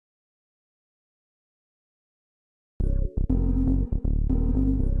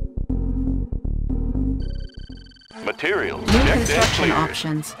Materials. New construction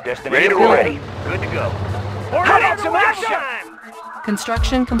options. Destination ready. Good to go. How about some action?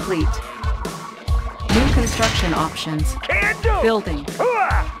 Construction complete. New construction options. Can do. Building.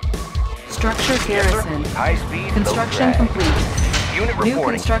 Structure garrison. High speed. Construction complete. Unit New reporting.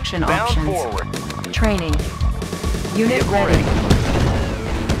 construction Bound options. forward. Training. Unit Vehicle ready.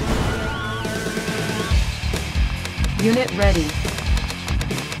 Unit ready.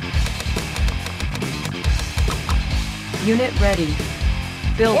 Unit ready.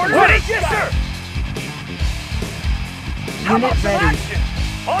 Building. Ready, yes, sir. Unit ready.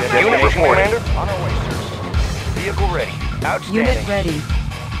 Unit reporting. On our way, sir. Vehicle ready. Outstanding. Unit ready.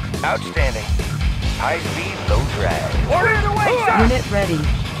 Outstanding. High speed, low drag. Orders away, sir. Unit ready.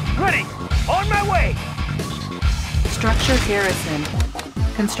 Ready. On my way. Structure garrison.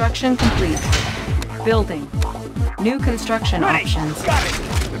 Construction complete. Building. New construction Ready. options. Got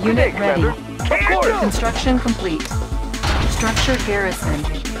it. Unit ready. Can do. Construction complete. Structure garrison.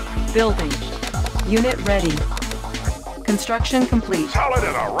 Building. Unit ready. Construction complete. Solid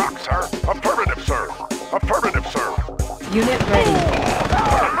as a rock, sir. Affirmative, sir. Affirmative, sir. Unit ready.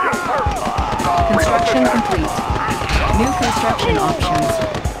 Construction complete. New construction options.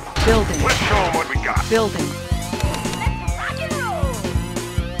 Building. Let's show them what we got. Building.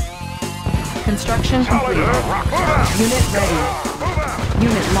 Construction Solid complete. as a rock, sir. Unit ready. Move out.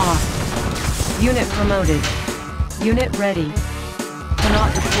 Unit lost. Unit promoted. Unit ready.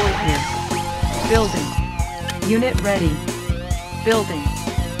 Cannot deploy here. Building. Unit ready. Building.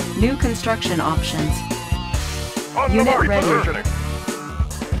 New construction options. On the Unit mark, ready. positioning.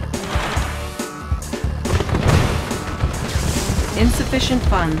 Insufficient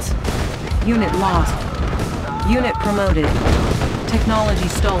funds. Unit lost. Unit promoted. Technology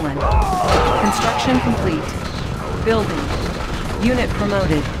stolen. Construction complete. Building. Unit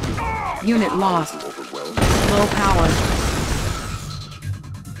promoted. Unit lost. Low power.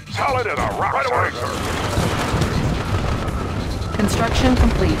 Solid as a rock, right away, sir. Construction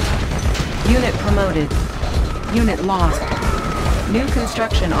complete. Unit promoted. Unit lost. New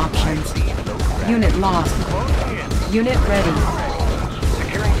construction options. Unit lost. Unit ready.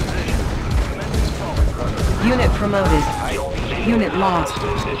 Securing position. Unit promoted. Unit lost.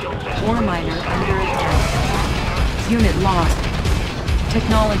 Ore miner under attack. Unit lost.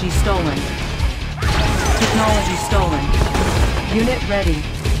 Technology stolen. Technology stolen. Unit ready.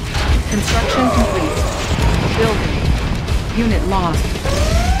 Construction complete. Building. Unit lost.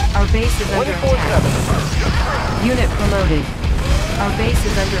 Our base is under attack. Unit promoted. Our base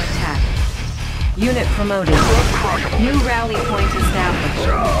is under attack. Unit promoted. New rally point established.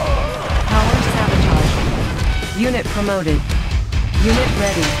 Power sabotage. Unit promoted. Unit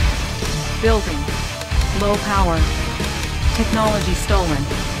ready. Building. Low power. Technology stolen.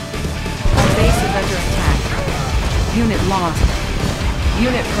 Our base is under attack. Unit lost.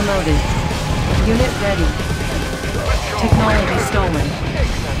 Unit promoted. Unit ready. Technology stolen.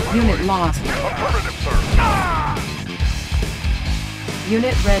 Unit lost. Affirmative, sir.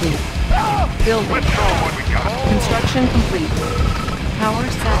 Unit ready. Building. Let's show them what we got. Construction complete. Power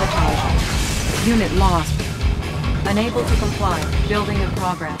sabotage. Unit lost. Unable to comply. Building in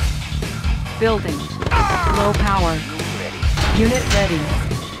progress. Building. Low power. Unit ready.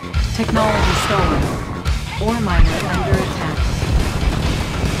 Technology stolen. Ore miner under attack.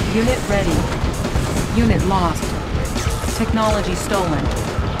 Unit ready. Unit lost. Technology stolen.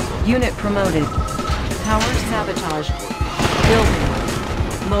 Unit promoted. Power sabotage. Building.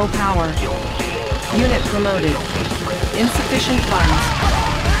 Low power. Unit promoted. Insufficient funds.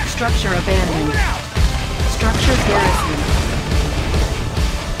 Structure abandoned. Structure garrison.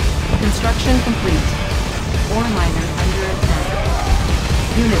 Construction complete. Ore miner under attack.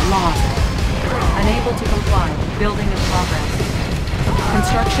 Unit lost. Unable to comply. Building in progress.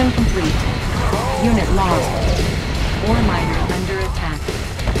 Construction complete. Unit lost. Ore miner under attack.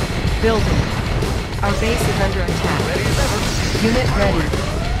 Building. Our base is under attack. Unit ready.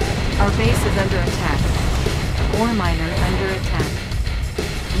 Our base is under attack. Ore miner under attack.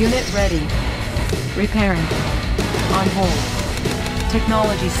 Unit ready. Repairing. On hold.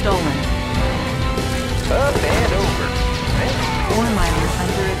 Technology stolen. Up and over. Ore miner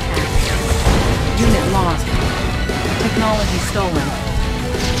under attack. Unit lost. Technology stolen.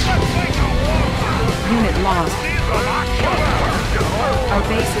 Unit lost. Our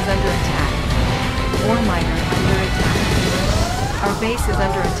base is under attack. Ore miner under attack. Our base is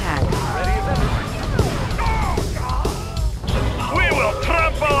under attack. We will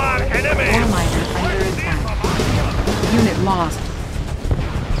trample our Ore enemies. miner under attack. Unit lost.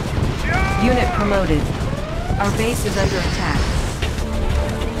 Unit promoted. Our base is under attack.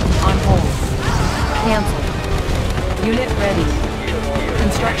 On hold. Cancel. Unit ready.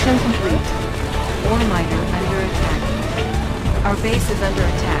 Construction complete. Ore miner under attack. Our base is under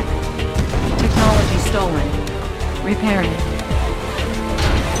attack. Technology stolen. Repairing.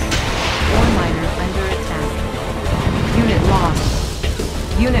 Ore miner under attack. Unit lost.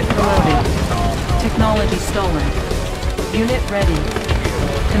 Unit promoted. Technology stolen. Unit ready.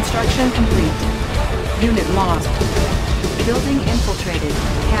 Construction complete. Unit lost. Building infiltrated.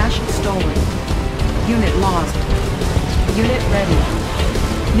 Cache stolen. Unit lost. Unit ready.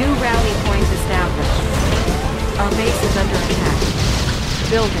 New rally point established. Our base is under attack.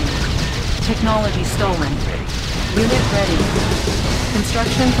 Building. Technology stolen. Unit ready.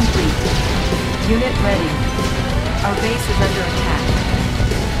 Construction complete. Unit ready. Our base is under attack.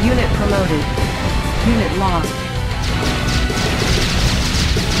 Unit promoted. Unit lost.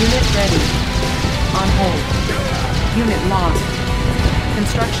 Unit ready. On hold. Unit lost.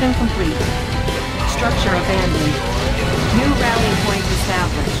 Construction complete. Structure abandoned. New rally point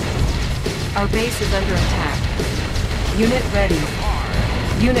established. Our base is under attack. Unit ready.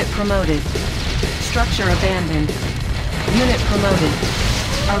 Unit promoted. Structure abandoned. Unit promoted.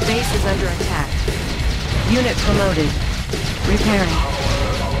 Our base is under attack. Unit promoted. Repairing.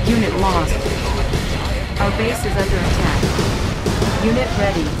 Unit lost. Our base is under attack. Unit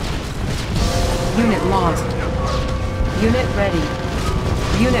ready. Unit lost. Unit ready.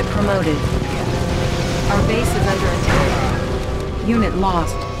 Unit promoted. Our base is under attack. Unit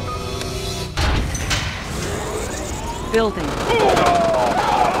lost. Building.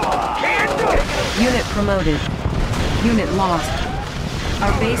 Unit promoted. Unit lost.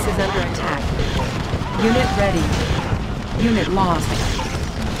 Our base is under attack. Unit ready. Unit lost.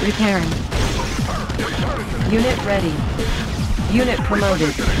 Repairing. Unit ready. Unit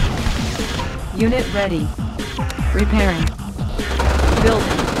promoted. Unit ready. Repairing.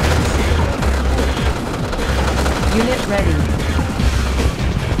 Building. Unit ready.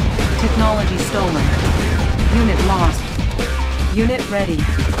 Technology stolen. Unit lost. Unit ready.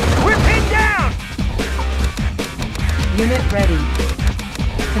 We're pinned down! Unit ready.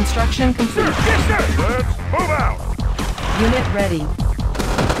 Construction complete. Yes, sir! Let's move out! Unit ready.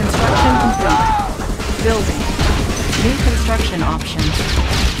 Construction complete. Building. New construction options.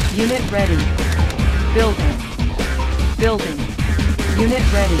 Unit ready. Building. Building. Unit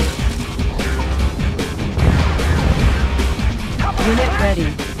ready. Unit ready.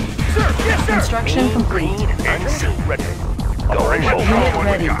 Sir, yes, sir! Construction complete. Unseen. Ready. Going Unit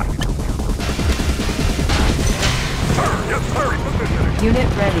ready. Yes, sir. Positioning. Unit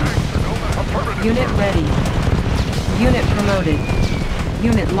ready. Affirmative. Unit ready. Unit promoted.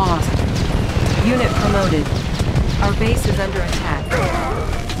 Unit lost. Unit promoted. Our base is under attack.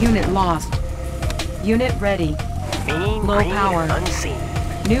 Unit lost. Unit ready. Mean Low green power. unseen.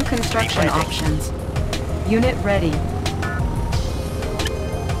 New construction options. Unit ready.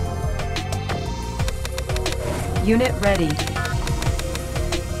 Unit ready.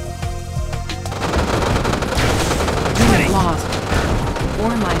 Unit lost.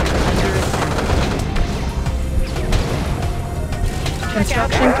 Ore miner under attack.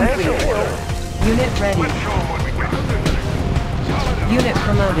 Construction complete. Unit ready. Show 'em what we got. Positioning. Unit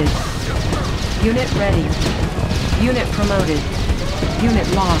promoted. Unit ready. Unit promoted. Unit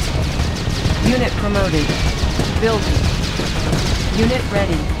lost. Unit promoted. Building. Unit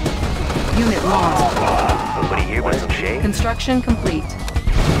ready. Unit lost. Nobody here with some shade? Construction complete.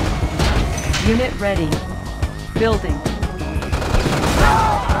 Unit ready. Building.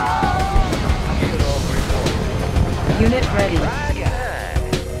 Unit ready.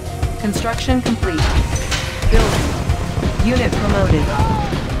 Construction complete. Building. Unit promoted.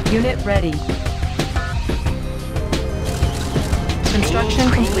 Unit ready. Construction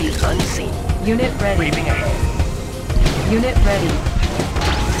Mean green complete. unseen. Unit ready. Creeping ahead. Unit ready.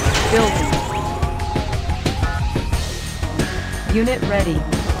 Building. Unit ready.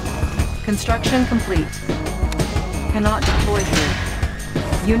 Construction complete. Cannot deploy here.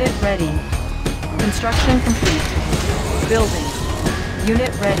 Unit ready. Construction complete. Building.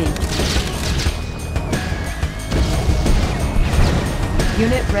 Unit ready.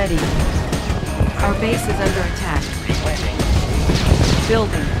 Unit ready. Our base is under attack. Replanting.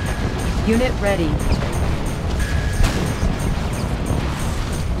 Building. Unit ready.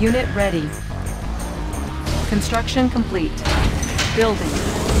 Unit ready. Construction complete. Building.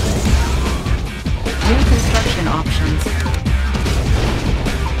 New construction options.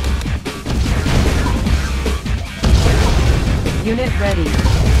 Unit ready.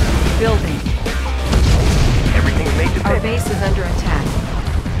 Building. Everything's made to Our fit. base is under attack.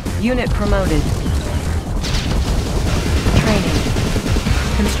 Unit promoted. Training.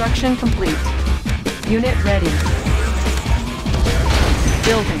 Construction complete. Unit ready.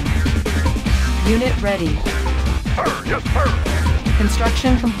 Building. Unit ready. Sir, yes, sir.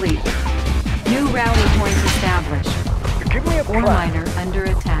 Construction complete. New rally point established. Give me a Ore plan. miner under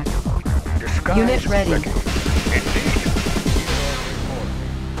attack. Disguise Unit ready. Indeed.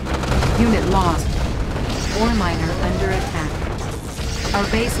 Unit lost. Ore miner under attack. Our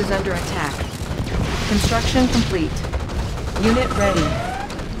base is under attack. Construction complete. Unit ready.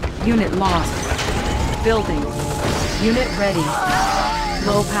 Unit lost. Building. Unit ready.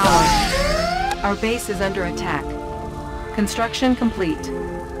 Low power. Our base is under attack. Construction complete.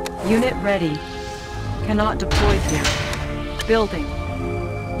 Unit ready. Cannot deploy here. Building.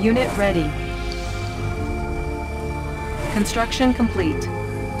 Unit ready. Construction complete.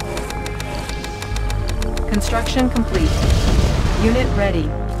 Construction complete. Unit ready.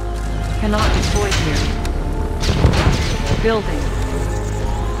 Cannot deploy here. Building.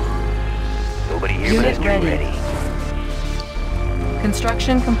 Nobody here Unit but us ready. ready.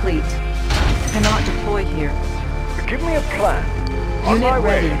 Construction complete. Cannot deploy here. Give me a plan. On my Unit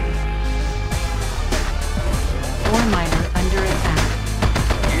way. ready. Ore miner under attack.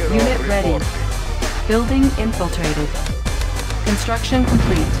 Hero Unit ready. report. Building infiltrated. Construction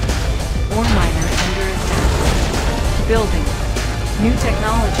complete. Ore miner under attack. Building. New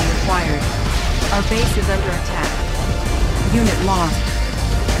technology acquired. Our base is under attack. Unit lost.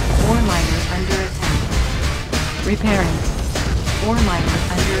 Ore miner under attack. Repairing. Ore miner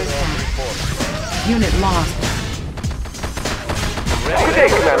under attack. Unit lost. Good day,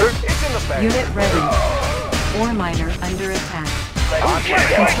 Commander. It's in the bag. Unit ready. Ore miner under attack. On your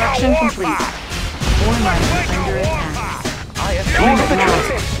way. Construction complete. Ore miner under attack. I am Unit the lost.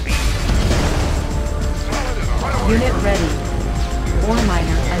 truth. Unit ready. Ore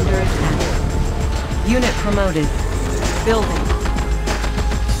miner under attack. Unit promoted. Building.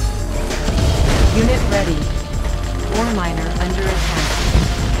 Unit ready. Ore miner under attack.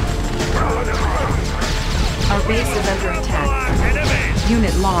 Our base is under attack.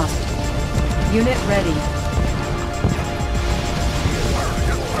 Unit lost. Unit ready.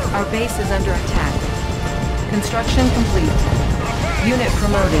 Our base is under attack. Construction complete. Unit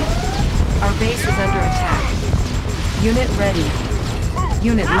promoted. Our base is under attack. Unit ready.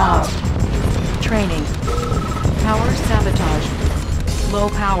 Unit lost. Training. Power sabotage. Low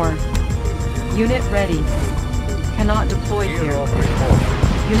power. Unit ready. Cannot deploy here.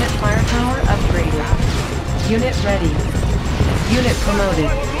 Unit firepower upgraded. Unit ready. Unit promoted.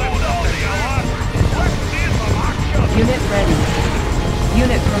 Unit ready.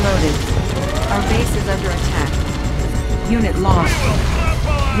 Unit promoted. Our base is under attack. Unit lost.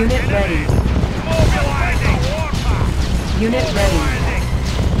 Unit ready. Unit ready.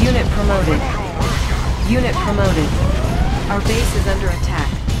 Unit promoted. Unit promoted. Our base is under attack.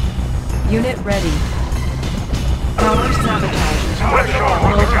 Unit ready. Power sabotage.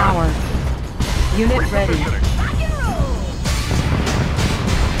 Low power. Unit ready.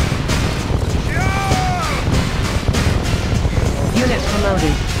 Unit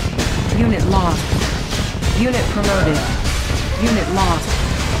promoted. Unit lost. Unit promoted. Unit lost.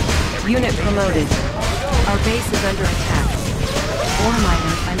 Unit promoted. Our base is under attack. Ore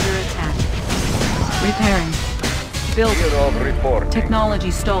miner under attack. Repairing. Building. Hero report.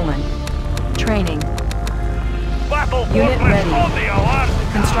 Technology stolen. Training. Battle Unit fortress ready. on the alert.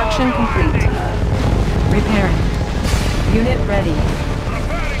 Construction complete. Repairing. Unit ready.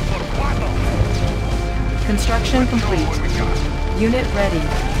 Preparing for battle. Construction complete. Unit ready.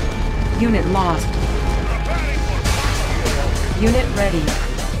 Unit lost. Unit ready.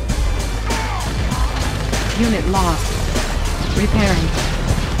 Unit lost. Repairing.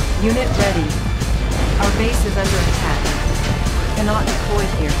 Unit ready. Our base is under attack. Cannot deploy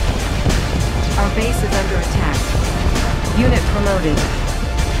here. Our base is under attack. Unit promoted.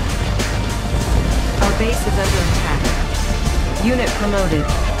 Our base is under attack. Unit promoted.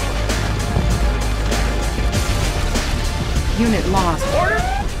 Unit lost.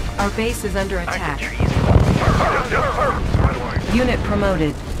 Our base is under attack. Unit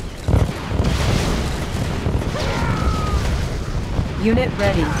promoted. Unit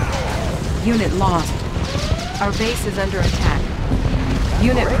ready. Unit lost. Our base is under attack.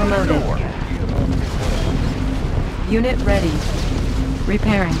 Unit promoted. Unit ready.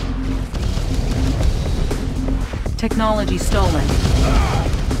 Repairing. Technology stolen.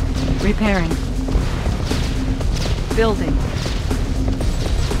 Repairing. Building.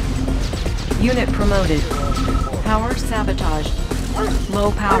 Unit promoted. Power sabotaged.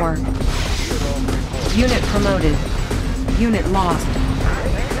 Low power. Unit promoted. Unit lost.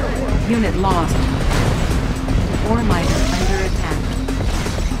 Unit lost. Ore miner under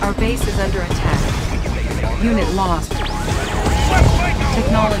attack. Our base is under attack. Unit lost. Let's make a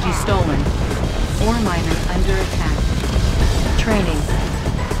Technology stolen. Ore miner under attack. Training.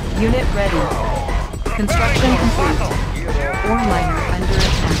 Unit ready. Construction complete. Ore miner under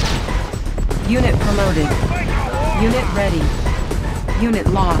attack. Unit promoted. Unit ready. Unit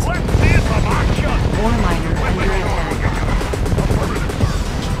lost. Ore miner under attack.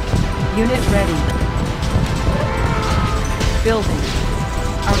 Unit ready. Building.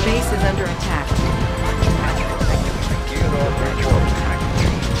 Our base is under attack.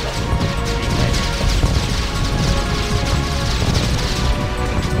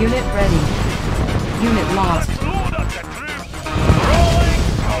 Unit ready. Unit lost.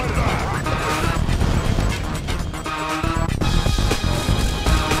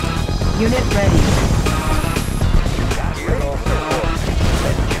 Unit ready.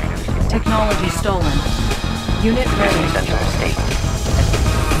 Technology stolen. Unit ready.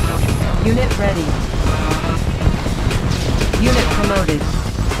 Unit ready. Unit promoted.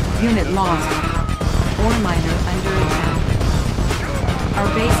 Unit lost. Ore miner under attack. Our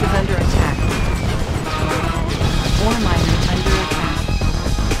base is under attack. Ore miner under attack.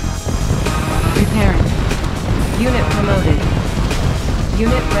 Repairing. Unit promoted.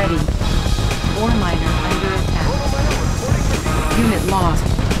 Unit ready. Ore miner under attack. Unit lost.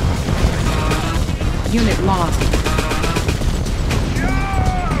 Unit lost.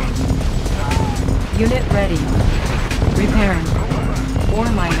 Unit ready. Repairing.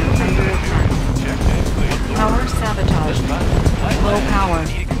 Ore miner under attack. Power sabotaged. Low power.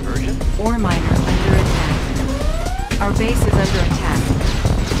 Ore miner under attack. Our base is under attack.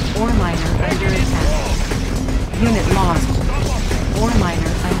 Ore miner under attack. Unit lost. Ore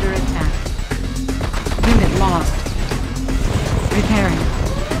miner under attack. Unit lost. Repairing.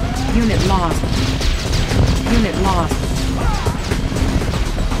 Unit lost. Unit lost.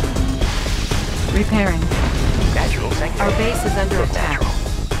 Repairing. Our base is under attack.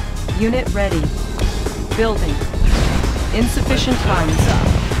 Unit ready. Building. Insufficient funds.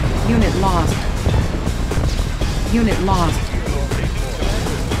 Unit lost. Unit lost.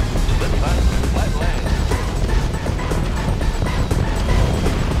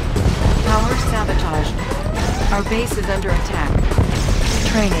 Power sabotaged. Our base is under attack.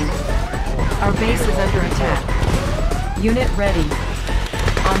 Training. Our base is under attack. Unit ready.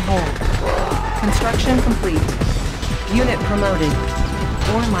 On hold. Construction complete. Unit promoted.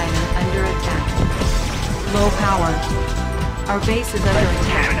 Ore miner under attack. Low power. Our base is under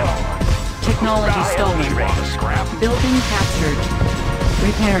attack. Technology stolen. Building captured.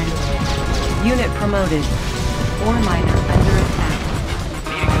 Repairing. Unit promoted. Ore miner under attack.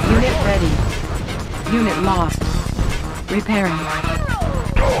 Unit ready. Unit lost. Repairing.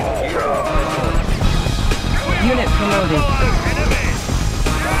 Unit promoted.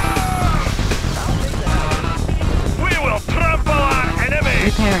 We will trample our enemies!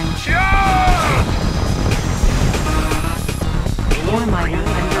 Repairing. Ore miner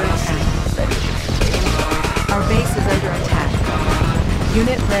under attack. Our base is under attack.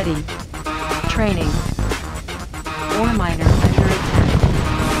 Unit ready. Training. Ore miner under attack.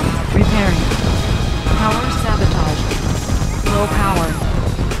 Repairing. Power sabotaged. Low power.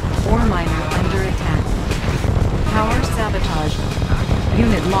 Ore miner under attack. Power sabotaged.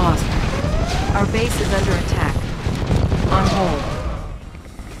 Unit lost. Our base is under attack. On hold.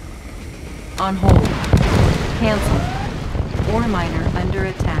 On hold. Cancel. Ore miner under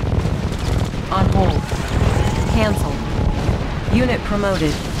attack. On hold. Cancel. Unit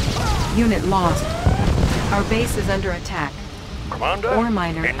promoted. Unit lost. Our base is under attack. Commander? Ore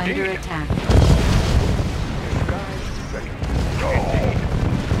miner Indeed. under attack.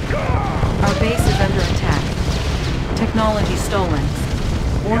 Our base is under attack. Technology stolen.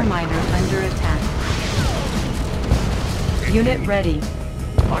 Ore miner under attack. Unit ready.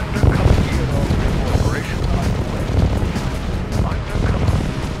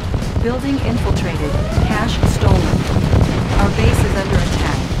 Building infiltrated. Cache stolen. Our base is under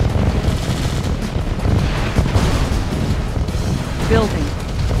attack. Building.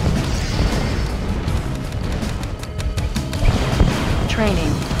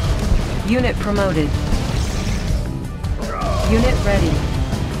 Training. Unit promoted. Unit ready.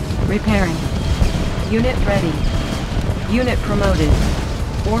 Repairing. Unit ready. Unit promoted.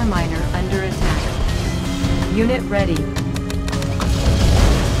 Ore miner under attack. Unit ready.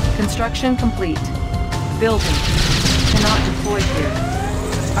 Construction complete. Building. Cannot deploy here.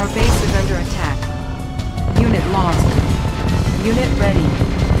 Our base is under attack. Unit lost. Unit ready.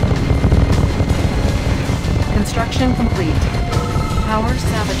 Construction complete. Power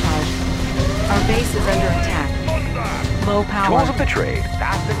sabotage. Our base is under attack. Low power. Tools of the trade.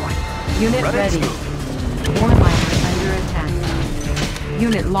 Fast and light. Unit Run it ready. smooth. Ore miner under attack.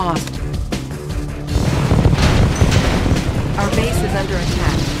 Unit lost. Our base is under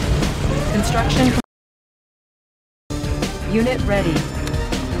attack. Construction. Unit ready.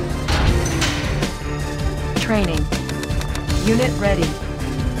 Training. Unit ready.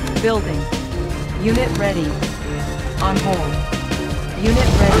 Building. Unit ready. On hold. Unit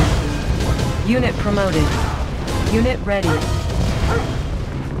ready. Unit promoted. Unit ready.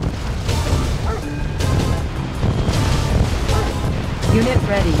 Unit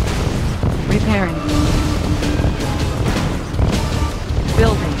ready. Repairing.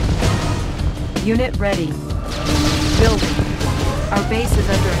 Building. Unit ready. Building. Our base is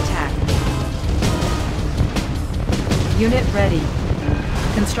under attack. Unit ready.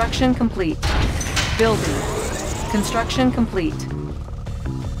 Construction complete. Building. Construction complete.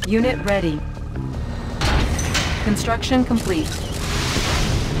 Unit ready. Construction complete.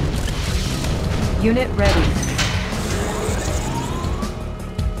 Unit ready.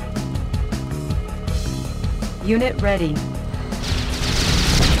 Unit ready.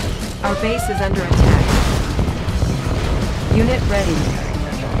 Our base is under attack. Unit ready.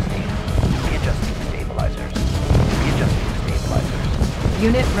 Readjusting stabilizers. Readjusting stabilizers.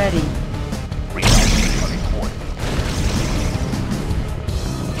 Unit ready. Rerouting target coordinates.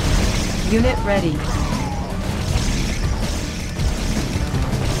 Unit ready.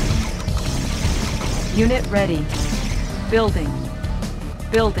 Unit ready. Building.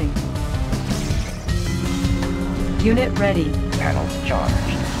 Building. Unit ready. Panels charged.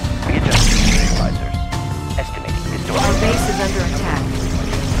 Readjusting stabilizers. Estimating distortion. Our base is under attack.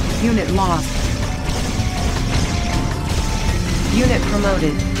 Unit lost. Unit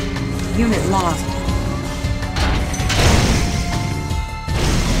promoted. Unit lost.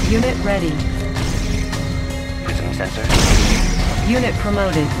 Unit ready. Prism sensor. Unit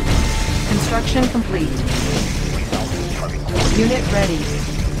promoted. Construction complete. Rerouting target coordinates. Unit ready.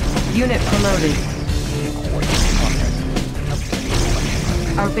 Unit promoted.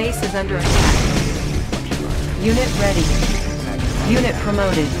 Our base is under attack. Unit ready. Unit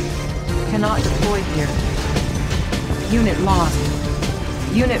promoted. Cannot deploy here. Unit lost.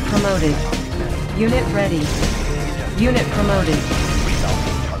 Unit promoted. Unit ready. Unit promoted.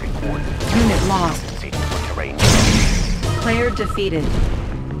 Rerouting target coordinates. Unit lost. Compensating for terrain. Player defeated.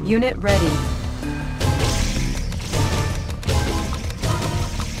 Unit ready.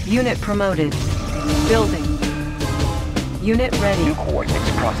 Unit promoted. Building. Unit ready. New coordinates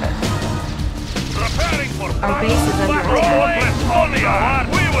processed. Preparing for Our base is under attack.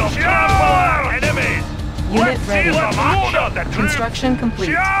 We will trample our enemies. Unit ready. Let's load up the troops. Construction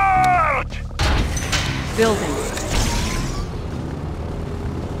complete. Charge! Building.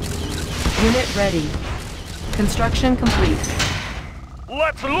 Unit ready. Construction complete.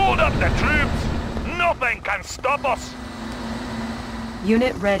 Let's load up the troops. Nothing can stop us.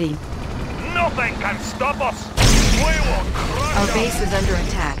 Unit ready. Nothing can stop us. We will crush Our them. base is under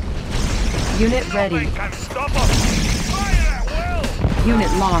attack. Unit ready. Nothing can stop us. Fire at will.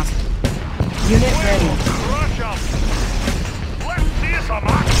 Unit lost. Unit We ready. will crush them. Let's see some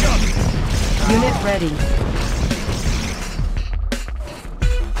action. Unit ready.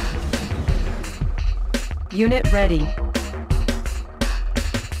 Unit ready.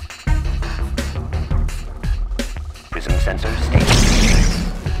 Prism sensor stable.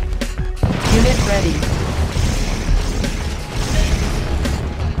 Unit ready.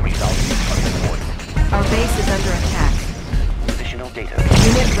 Rerouting target coordinates. Our base is under attack. Positional data.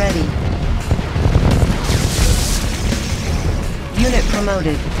 Unit ready. Unit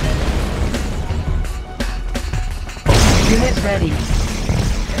promoted. Unit ready.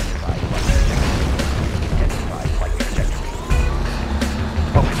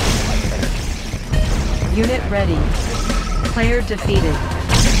 Unit ready. Player defeated.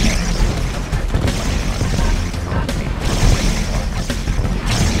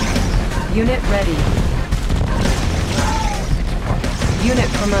 Unit ready. Unit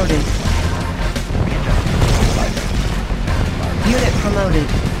promoted. Unit promoted.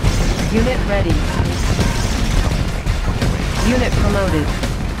 Unit ready. Unit promoted.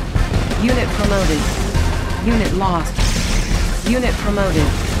 Unit promoted. Unit lost. Unit promoted.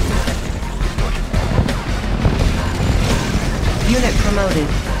 Unit promoted.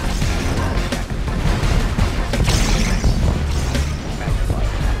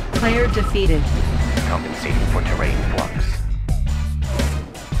 Player defeated. Compensating for terrain flux.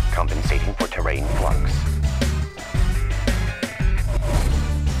 Compensating for terrain flux.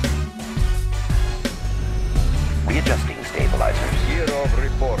 Readjusting stabilizers. Year of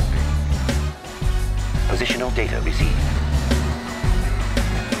reporting. Positional data received.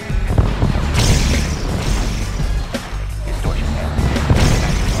 Distortion error.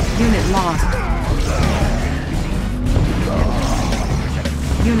 lost.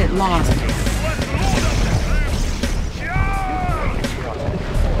 Unit lost.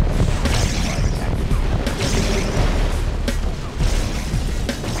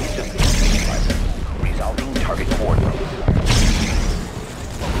 Resolving target coordinates.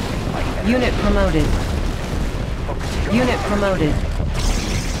 Unit promoted. Unit promoted.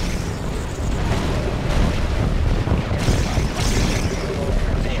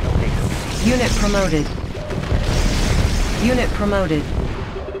 Unit promoted. Unit promoted.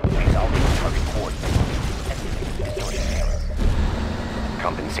 Resolving target coordinates. Distortion error.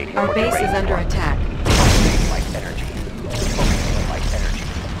 Compensating Our for base terrain is under swap. attack. Light energy. Focusing on light energy.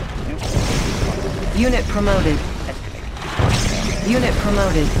 New coordinates. Unit promoted. Estimating distortion error. Unit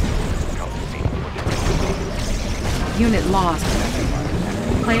promoted. Compensating for terrain. Unit lost.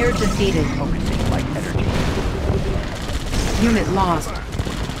 Player defeated. Focusing light energy. Unit lost.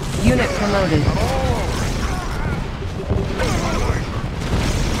 Unit promoted.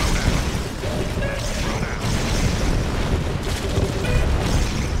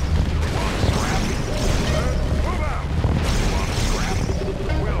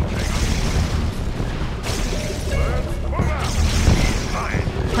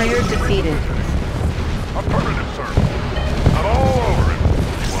 Player defeated. Affirmative, sir. I'm all over it.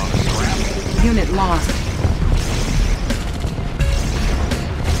 You want to scrap? Unit lost.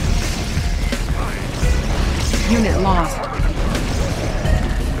 Unit lost.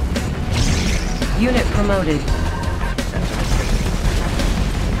 Unit promoted.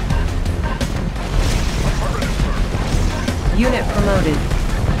 Unit promoted.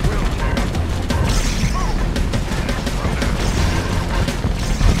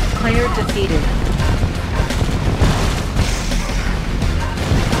 Player defeated.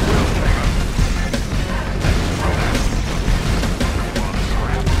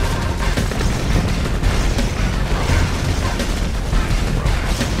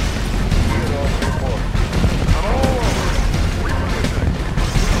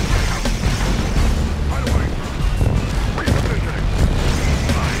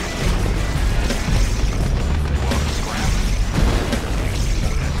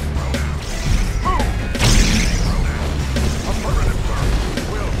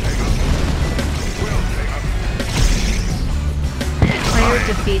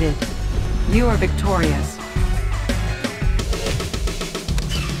 Defeated. You are victorious.